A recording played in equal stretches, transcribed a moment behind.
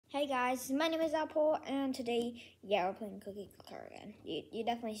Hey guys, my name is Apple, and today, we're playing Cookie Clicker again. You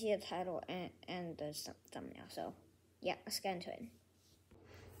definitely see the title and the thumbnail, so let's get into it.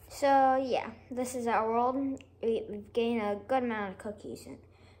 So this is our world. We've gained a good amount of cookies,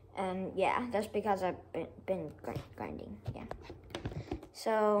 and that's because I've been grinding.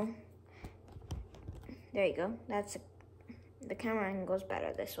 So there you go. The camera angle goes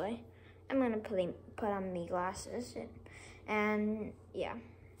better this way. I'm gonna put on the glasses and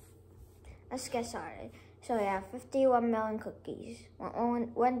let's get started. So 51 million cookies.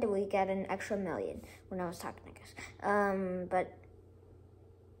 When did we get an extra million? When I was talking, I guess. But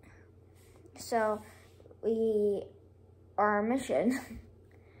so our mission.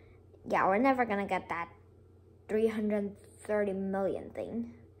 We're never gonna get that 330 million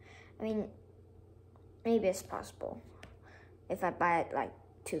thing. I mean, maybe it's possible if I buy like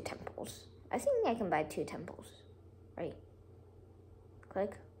 2 temples. I think I can buy 2 temples, right?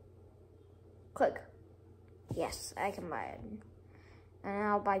 Click. Yes, I can buy it. And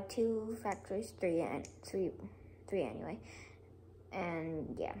I'll buy 2 factories, 3 anyway.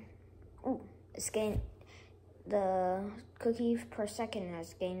 And ooh, it's gained. The cookies per second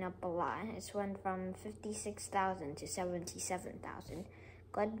has gained up a lot. It's went from 56,000 to 77,000.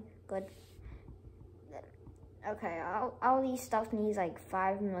 Good. Okay, all these stuff needs like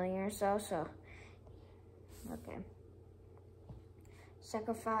 5 million or so. Okay.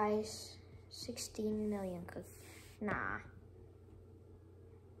 Sacrifice 16 million cookies. Nah.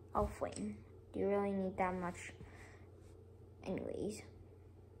 Oh, flame. Do you really need that much? Anyways.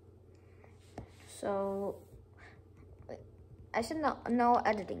 So, I said no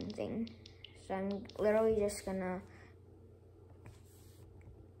editing thing. So I'm literally just gonna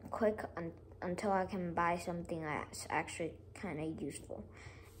click until I can buy something that's actually kind of useful.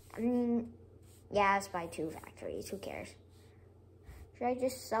 I mean, let's buy 2 factories. Who cares? Should I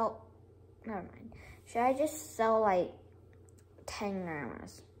just sell? Never mind. Should I just sell like 10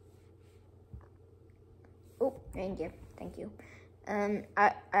 grandmas? Oh, reindeer. Thank you.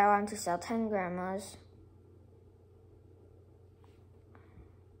 I want to sell 10 grandmas.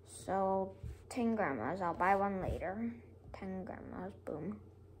 So 10 grandmas. I'll buy one later. 10 grandmas. Boom.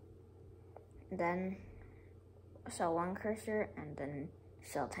 Then sell 1 cursor and then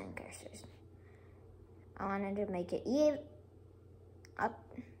sell 10 cursors. I wanted to make it even up.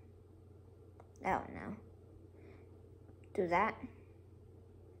 Oh no. Do that.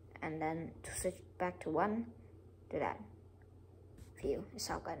 And then to switch back to 1, do that. Phew, it's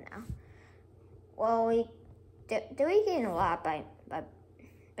all good now. Well, we gain a lot by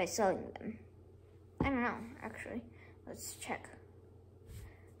selling them? I don't know, actually. Let's check.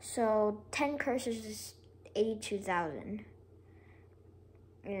 So 10 cursors is 82,000.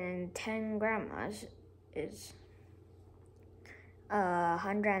 And 10 grandmas is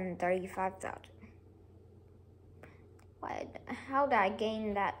 135,000. How did I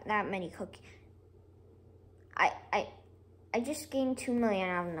gain that many cookies? I just gained 2 million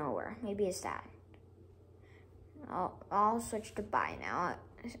out of nowhere. Maybe it's that. I'll switch to buy now,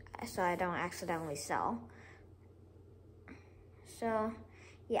 so I don't accidentally sell. So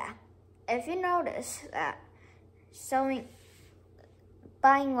if you notice that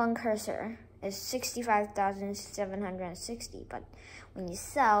buying 1 cursor is 65,760, but when you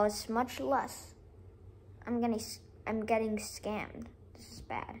sell, it's much less. I'm getting scammed. This is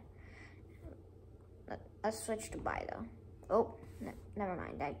bad. Let's switch to buy though. Oh, never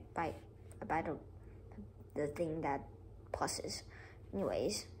mind. I buy the thing that pluses.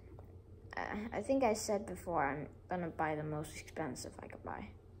 Anyways, I think I said before I'm gonna buy the most expensive I could buy.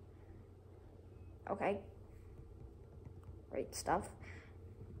 Okay. Great stuff.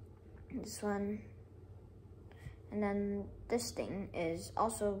 This one. And then this thing is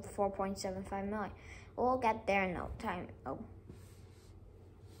also 4.75 million. We'll get there in no time. Oh.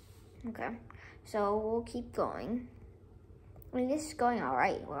 Okay. So we'll keep going. I mean, this is going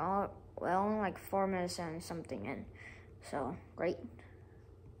alright. We're only like 4 minutes and something in. So, great.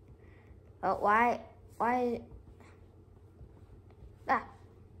 Well, why?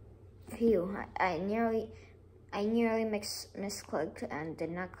 Phew, I nearly misclicked and did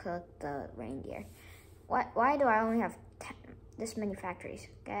not click the reindeer. Why do I only have this many factories?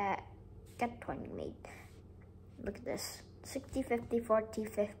 Get 20 made. Look at this. 60, 50, 40,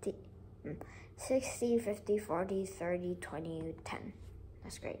 50. 60, 50, 40, 30, 20, 10.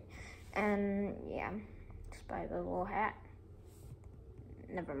 That's great. And just buy the little hat.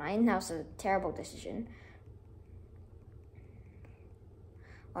 Never mind, that was a terrible decision.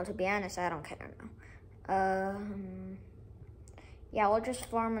 Well, to be honest, I don't care now. We'll just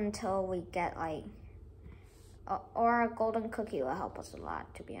farm until we get like or a golden cookie will help us a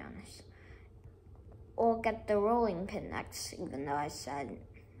lot, to be honest. Or get the rolling pin next, even though I said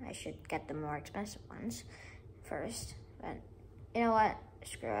I should get the more expensive ones first. But you know what?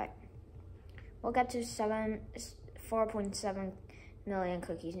 Screw it. We'll get to 4.7 million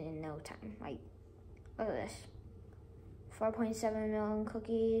cookies in no time. Like, look at this. 4.7 million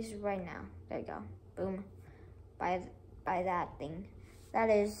cookies right now. There you go. Boom. Buy that thing. That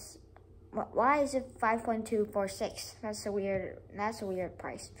is. Why is it 5.246? That's a weird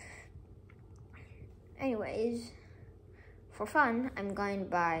price. Anyways, for fun, I'm going to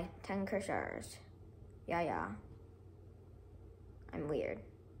buy 10 cursors. Yeah. I'm weird.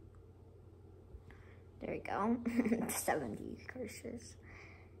 There we go. 70 cursors.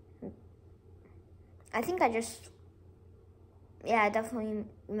 I think I definitely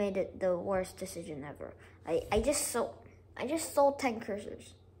made it the worst decision ever. I just sold 10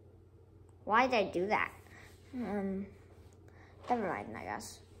 cursors. Why did I do that? Never mind, I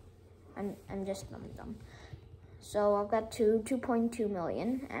guess. I'm just dumb. So I've got 2.2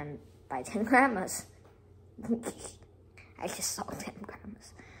 million and buy 10 grandmas. I just sold 10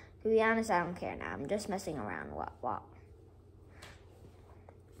 grandmas. To be honest, I don't care now. I'm just messing around. What?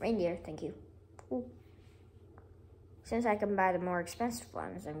 Reindeer, thank you. Ooh. Since I can buy the more expensive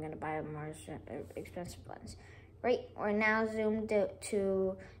ones, I'm gonna buy the more expensive ones. Right, we're now zoomed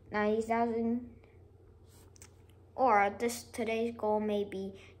to 90,000. Or today's goal may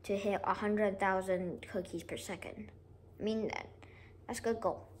be to hit 100,000 cookies per second. I mean, that's a good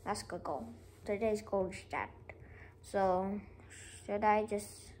goal. That's a good goal. Today's goal is that. So, should I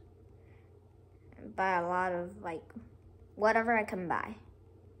just buy a lot of, like, whatever I can buy?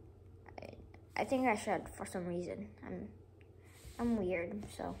 I think I should for some reason. I'm weird,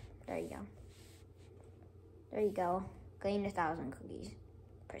 so there you go. There you go. Gain 1,000 cookies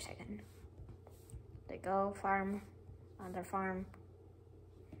per second. There you go. Farm. Another farm.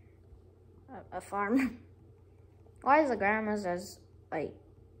 A farm. Why is the grandma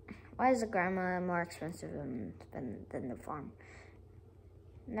more expensive than the farm?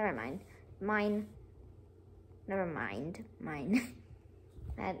 Never mind. Mine.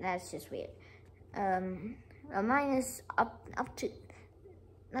 That's just weird. Mine is up to.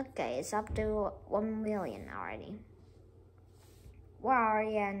 Okay, it's up to 1 million already. We're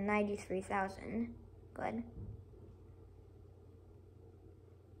already at 93,000. Good.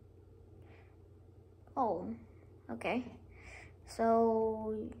 Oh, okay.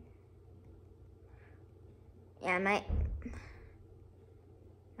 So, yeah, my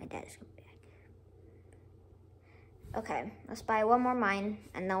dad is coming back. Okay, let's buy one more mine,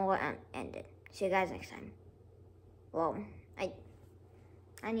 and then we'll end it. See you guys next time. Well,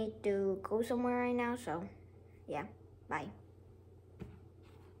 I need to go somewhere right now, so yeah, bye.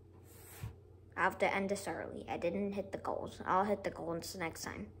 I have to end this early. I didn't hit the goals. I'll hit the goals next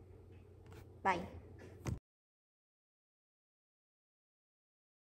time. Bye.